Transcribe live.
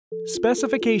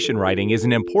Specification writing is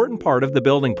an important part of the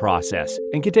building process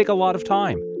and can take a lot of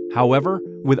time. However,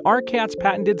 with ARCAT's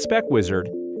patented SpecWizard,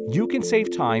 you can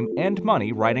save time and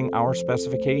money writing our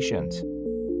specifications.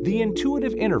 The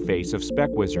intuitive interface of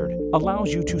SpecWizard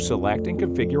allows you to select and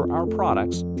configure our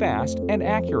products fast and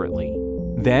accurately.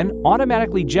 Then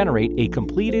automatically generate a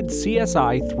completed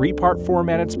CSI 3-part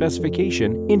formatted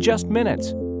specification in just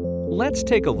minutes. Let's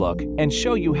take a look and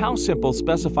show you how simple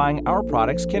specifying our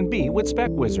products can be with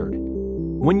SpecWizard.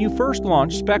 When you first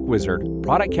launch SpecWizard,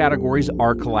 product categories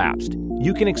are collapsed.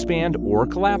 You can expand or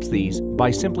collapse these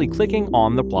by simply clicking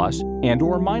on the plus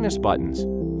and/or minus buttons.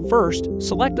 First,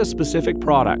 select a specific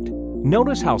product.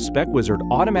 Notice how SpecWizard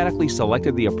automatically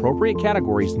selected the appropriate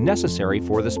categories necessary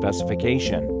for the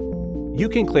specification. You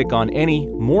can click on any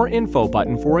More Info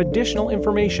button for additional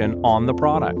information on the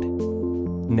product.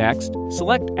 Next,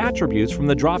 select Attributes from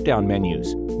the drop-down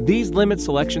menus. These limit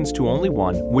selections to only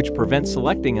one, which prevents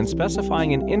selecting and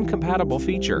specifying an incompatible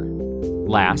feature.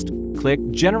 Last, click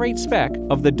Generate Spec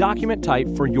of the document type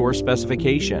for your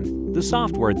specification. The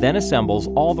software then assembles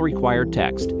all the required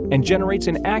text and generates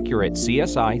an accurate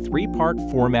CSI 3-part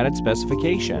formatted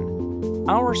specification.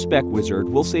 Our SpecWizard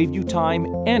will save you time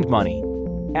and money.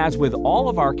 As with all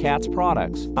of ARCAT's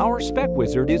products, our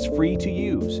SpecWizard is free to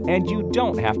use, and you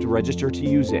don't have to register to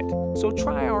use it. So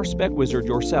try our SpecWizard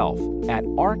yourself at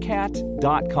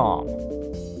arcat.com.